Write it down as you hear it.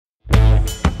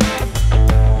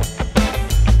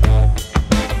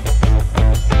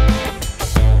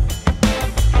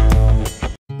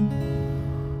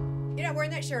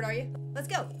are you? Let's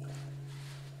go.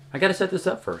 I gotta set this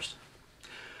up first.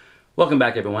 Welcome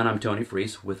back, everyone. I'm Tony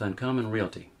Freese with Uncommon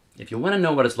Realty. If you want to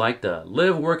know what it's like to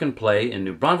live, work, and play in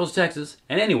New Braunfels, Texas,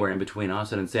 and anywhere in between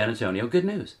Austin and San Antonio, good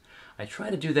news. I try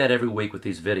to do that every week with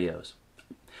these videos.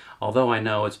 Although I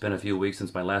know it's been a few weeks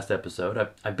since my last episode,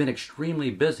 I've been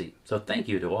extremely busy, so thank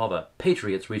you to all the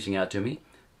patriots reaching out to me.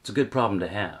 It's a good problem to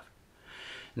have.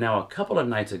 Now, a couple of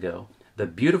nights ago, the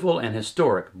beautiful and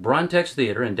historic Braunfels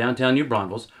Theater in downtown New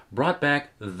Braunfels brought back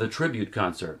the tribute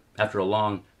concert after a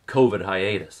long COVID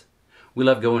hiatus. We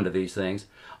love going to these things.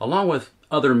 Along with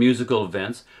other musical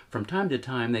events, from time to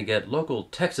time they get local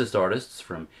Texas artists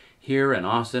from here in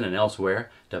Austin and elsewhere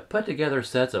to put together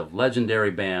sets of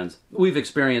legendary bands. We've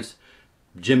experienced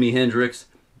Jimi Hendrix,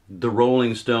 the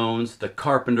Rolling Stones, the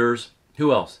Carpenters.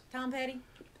 Who else? Tom Petty.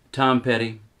 Tom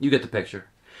Petty. You get the picture.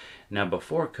 Now,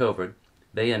 before COVID,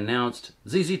 they announced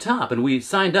ZZ Top, and we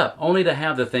signed up only to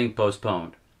have the thing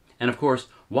postponed. And of course,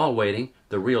 while waiting,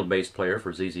 the real bass player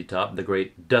for ZZ Top, the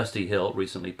great Dusty Hill,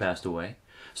 recently passed away.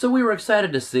 So we were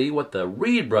excited to see what the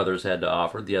Reed brothers had to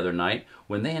offer the other night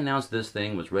when they announced this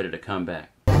thing was ready to come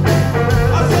back.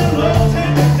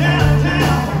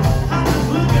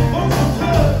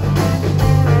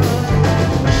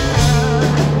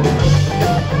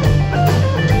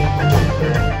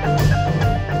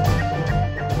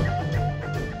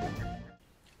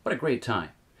 What a great time.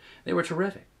 They were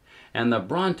terrific. And the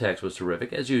Braunfels was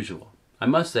terrific as usual. I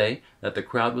must say that the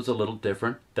crowd was a little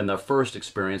different than the first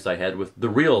experience I had with the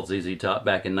real ZZ Top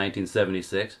back in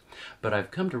 1976, but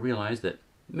I've come to realize that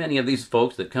many of these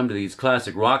folks that come to these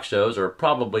classic rock shows are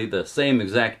probably the same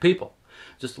exact people,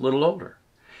 just a little older.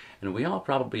 And we all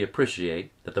probably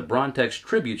appreciate that the Braunfels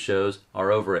tribute shows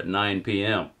are over at 9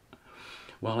 p.m.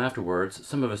 Well, afterwards,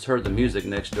 some of us heard the music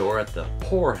next door at the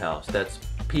Pour House, that's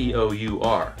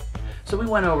P-O-U-R. So we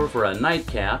went over for a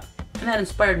nightcap, and that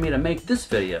inspired me to make this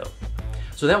video.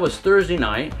 So that was Thursday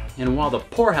night, and while the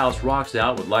Pour House rocks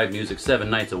out with live music 7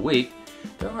 nights a week,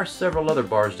 there are several other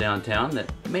bars downtown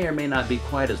that may or may not be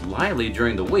quite as lively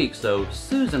during the week, so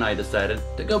Sooz and I decided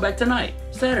to go back tonight,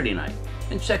 Saturday night,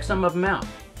 and check some of them out.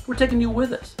 We're taking you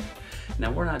with us.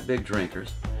 Now, we're not big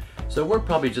drinkers, so we're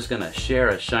probably just going to share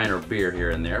a Shiner beer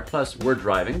here and there, plus we're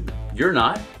driving, you're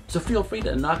not, so feel free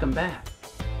to knock them back.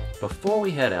 Before we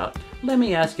head out, let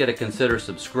me ask you to consider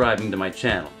subscribing to my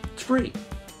channel. It's free.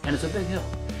 And it's a big help.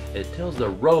 It tells the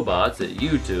robots at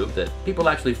YouTube that people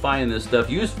actually find this stuff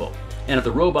useful. And if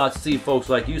the robots see folks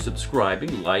like you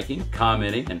subscribing, liking,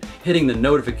 commenting, and hitting the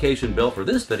notification bell for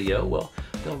this video, well,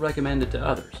 they'll recommend it to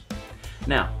others.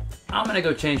 Now, I'm gonna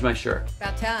go change my shirt.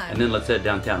 About time. And then let's head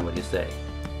downtown, what do you say?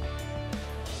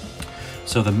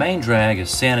 So the main drag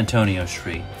is San Antonio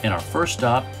Street, and our first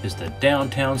stop is the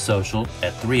Downtown Social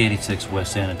at 386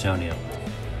 West San Antonio.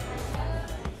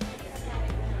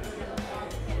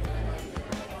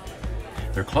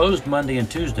 They're closed Monday and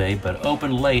Tuesday, but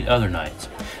open late other nights.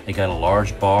 They got a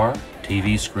large bar,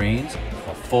 TV screens,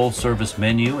 a full-service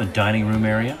menu and dining room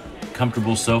area,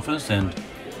 comfortable sofas, and,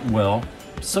 well,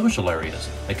 social areas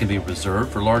that can be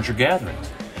reserved for larger gatherings.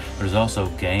 There's also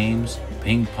games,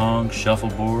 ping pong,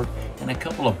 shuffleboard, and a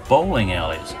couple of bowling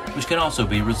alleys, which can also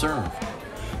be reserved.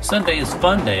 Sunday is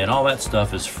fun day and all that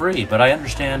stuff is free, but I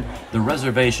understand the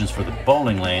reservations for the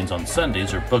bowling lanes on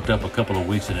Sundays are booked up a couple of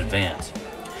weeks in advance.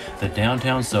 The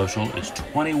Downtown Social is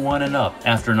 21 and up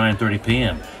after 9:30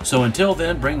 p.m. So until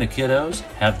then, bring the kiddos,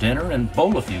 have dinner, and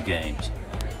bowl a few games.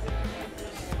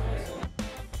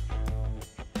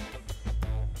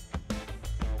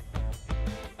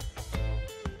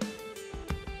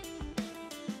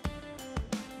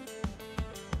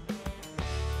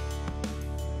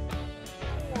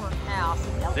 House.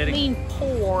 It doesn't mean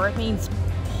poor, it means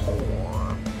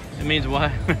poor. It means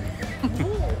what?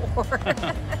 Poor.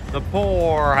 The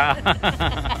poor.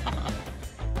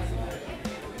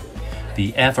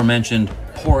 The aforementioned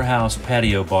Pour House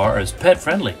Patio Bar is pet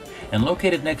friendly and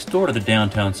located next door to the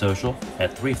Downtown Social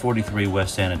at 343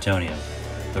 West San Antonio.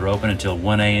 They're open until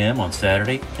 1 a.m. on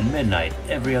Saturday and midnight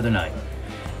every other night.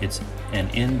 It's an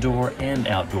indoor and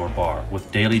outdoor bar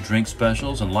with daily drink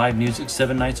specials and live music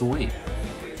 7 nights a week.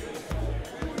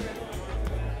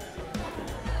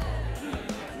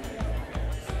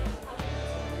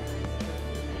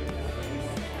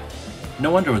 No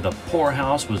wonder the Pour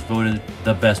House was voted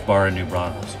the best bar in New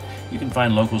Braunfels. You can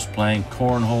find locals playing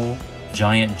cornhole,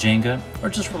 giant Jenga, or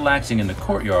just relaxing in the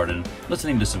courtyard and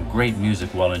listening to some great music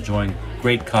while enjoying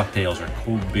great cocktails or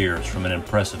cold beers from an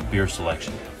impressive beer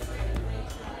selection.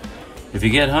 If you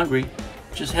get hungry,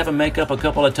 just have them make up a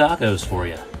couple of tacos for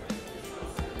you.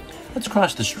 Let's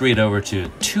cross the street over to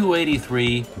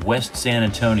 283 West San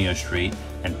Antonio Street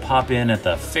and pop in at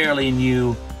the fairly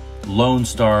new Lone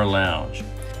Star Lounge.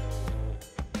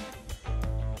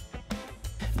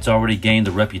 It's already gained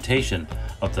the reputation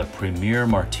of the premier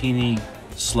martini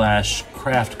 /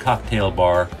 craft cocktail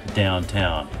bar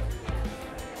downtown.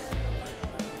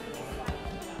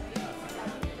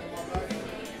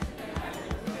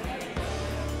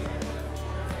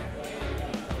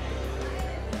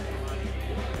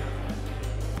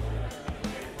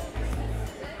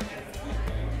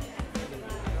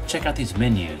 Check out these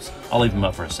menus. I'll leave them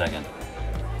up for a second.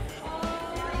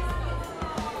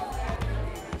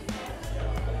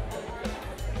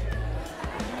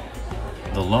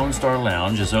 The Lone Star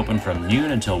Lounge is open from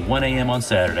noon until 1 a.m. on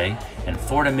Saturday and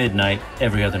 4 to midnight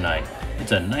every other night.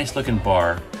 It's a nice looking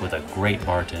bar with a great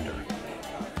bartender.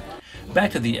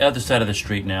 Back to the other side of the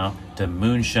street now to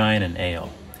Moonshine and Ale.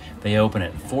 They open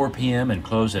at 4 p.m. and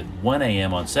close at 1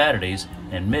 a.m. on Saturdays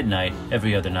and midnight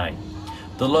every other night.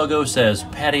 The logo says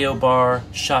patio bar,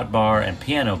 shot bar, and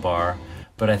piano bar,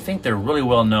 but I think they're really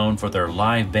well known for their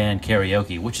live band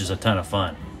karaoke, which is a ton of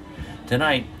fun.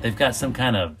 Tonight, they've got some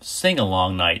kind of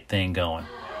sing-along night thing going.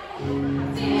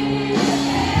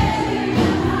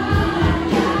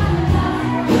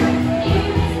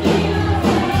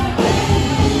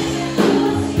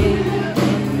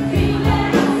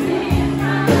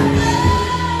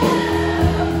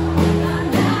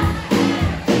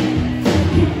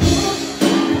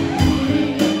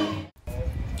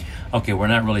 Okay, we're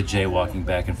not really jaywalking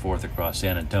back and forth across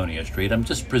San Antonio Street. I'm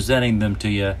just presenting them to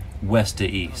you west to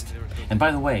east. And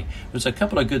by the way, there's a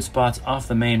couple of good spots off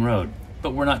the main road,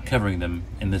 but we're not covering them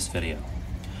in this video.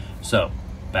 So,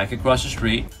 back across the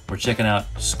street, we're checking out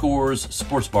Scores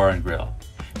Sports Bar and Grill.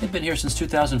 They've been here since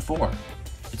 2004.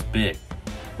 It's big,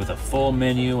 with a full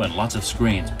menu and lots of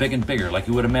screens, big and bigger, like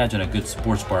you would imagine a good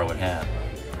sports bar would have.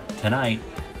 Tonight,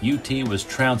 UT was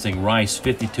trouncing Rice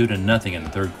 52-0 in the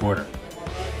third quarter.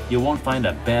 You won't find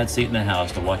a bad seat in the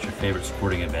house to watch your favorite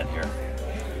sporting event here.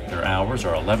 Their hours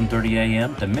are 11:30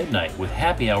 a.m. to midnight, with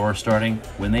happy hour starting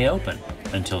when they open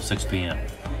until 6 p.m.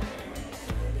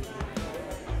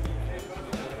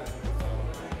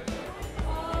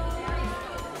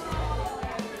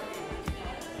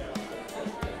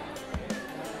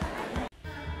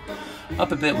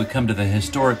 Up a bit, we come to the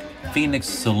historic Phoenix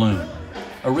Saloon.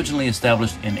 Originally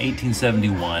established in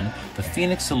 1871, the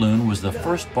Phoenix Saloon was the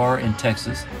first bar in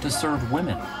Texas to serve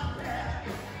women.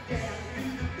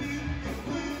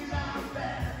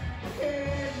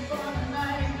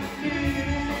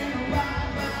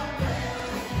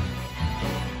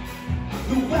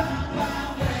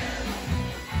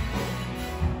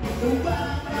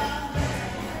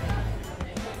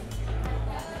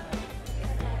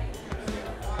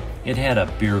 It had a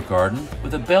beer garden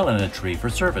with a bell in a tree for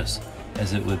service,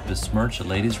 as it would besmirch a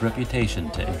lady's reputation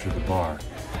to enter the bar.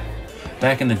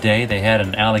 Back in the day, they had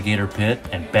an alligator pit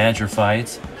and badger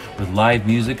fights, with live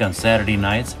music on Saturday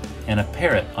nights, and a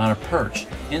parrot on a perch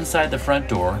inside the front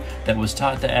door that was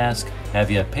taught to ask, "Have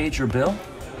you paid your bill?"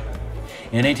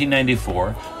 In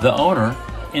 1894, the owner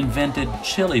invented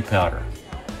chili powder.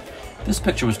 This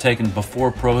picture was taken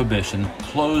before Prohibition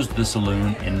closed the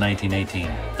saloon in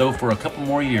 1918, though for a couple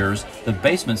more years, the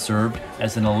basement served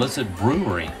as an illicit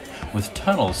brewery, with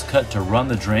tunnels cut to run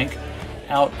the drink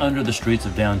out under the streets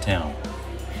of downtown.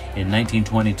 In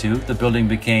 1922, the building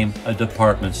became a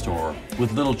department store,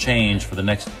 with little change for the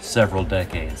next several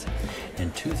decades.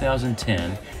 In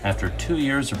 2010, after 2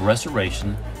 years of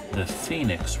restoration, the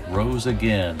Phoenix rose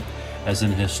again as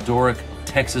an historic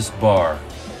Texas bar,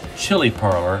 chili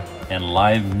parlor, and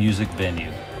live music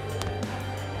venue.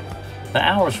 The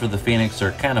hours for the Phoenix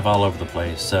are kind of all over the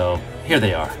place, so here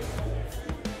they are.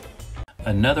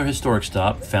 Another historic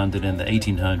stop, founded in the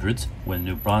 1800s, when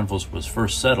New Braunfels was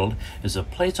first settled, is a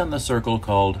place on the circle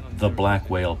called the Black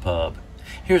Whale Pub.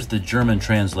 Here's the German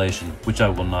translation, which I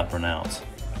will not pronounce.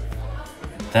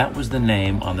 That was the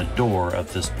name on the door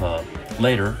of this pub.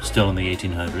 Later, still in the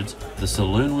 1800s, the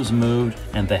saloon was moved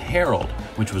and the Herald,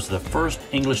 which was the first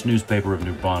English newspaper of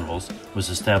New Braunfels, was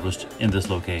established in this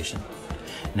location.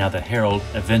 Now the Herald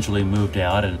eventually moved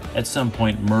out and at some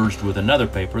point merged with another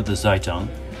paper, the Zeitung.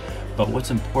 But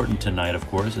what's important tonight, of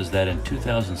course, is that in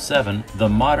 2007, the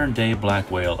modern-day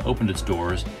Black Whale opened its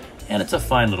doors, and it's a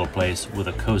fine little place with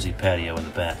a cozy patio in the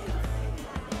back.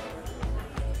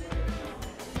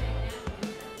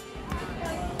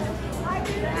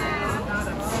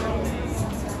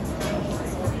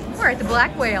 We're at the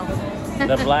Black Whale.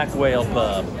 The Black Whale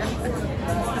Pub.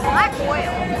 Black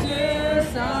Whale.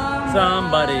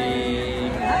 Somebody,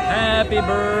 happy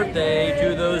birthday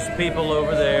to those people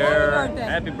over there.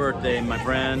 Happy birthday, my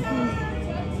friend.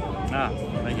 Ah,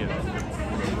 thank you.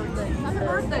 Happy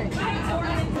birthday.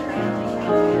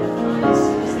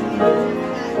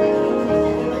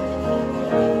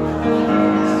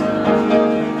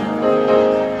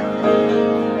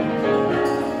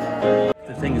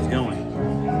 The thing is going.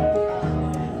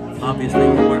 Obviously,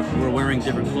 we're wearing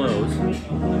different clothes,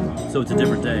 so it's a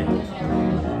different day.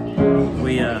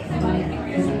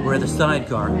 We're at the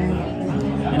sidecar,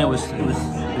 and it was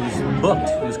booked.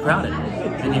 It was crowded,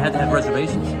 and you had to have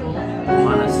reservations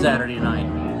on a Saturday night.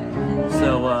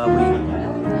 So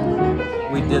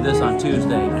we did this on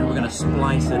Tuesday, and we're gonna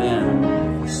splice it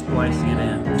in. We're splicing it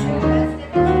in.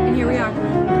 And here we are.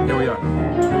 Here we are.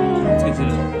 Let's get to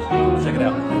it. Check it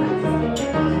out.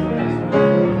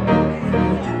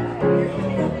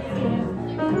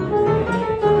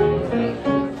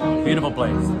 Beautiful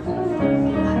place.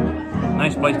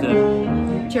 Nice place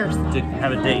to Cheers.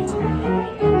 have a date.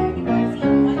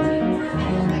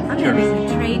 I'm having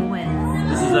trade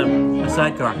winds. This is a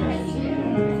sidecar.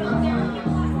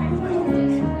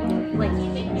 Like,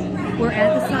 we're at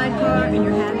the sidecar and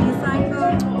you're having a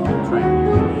sidecar? That's right.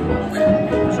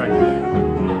 That's right.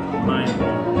 Mine.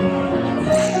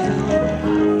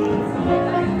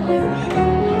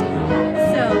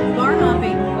 So, bar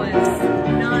hopping was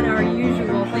not our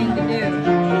usual thing to do,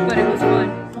 but it was fun.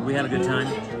 We had a good time.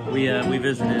 We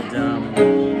visited.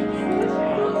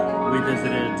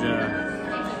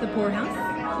 The poorhouse?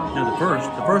 No, the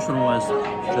first one was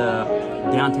the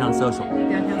downtown social.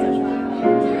 Downtown social.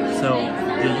 So,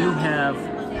 do you have?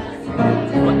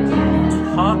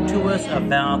 Talk to us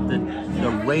about the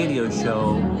radio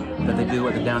show that they do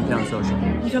at the downtown social.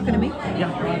 You talking to me?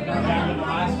 Yeah.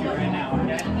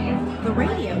 The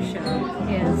radio show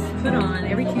is put on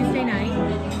every Tuesday night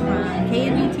from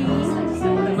KNBT,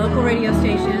 the local radio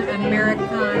station,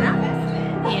 Americana,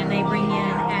 and they bring in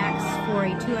acts for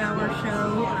a 2-hour show.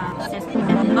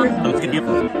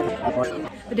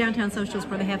 The downtown social is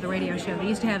where they have the radio show. They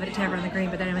used to have it at Tavern on the Green,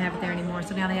 but they don't have it there anymore.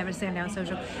 So now they have it at Downtown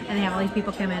Social, and they have all these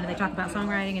people come in and they talk about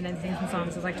songwriting and then sing some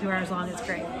songs. It's like 2 hours long. It's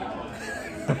great.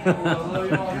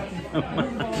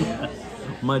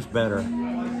 Much better.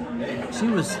 She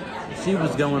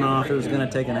was going off. It was going to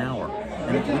take an hour,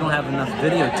 and we don't have enough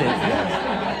videotape.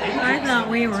 I thought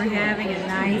we were having a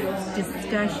nice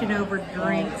discussion over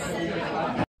drinks.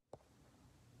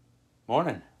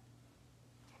 Morning.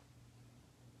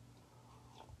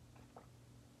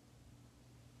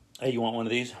 Hey, you want one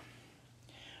of these?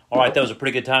 All right, that was a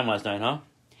pretty good time last night, huh?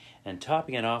 And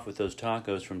topping it off with those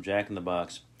tacos from Jack in the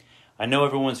Box. I know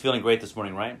everyone's feeling great this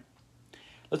morning, right?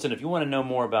 Listen, if you want to know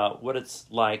more about what it's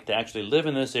like to actually live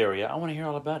in this area, I want to hear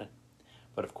all about it.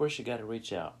 But of course, you got to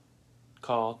reach out.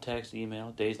 Call, text,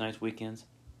 email, days, nights, weekends.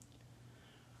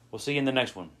 We'll see you in the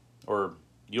next one. Or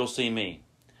you'll see me.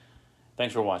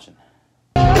 Thanks for watching.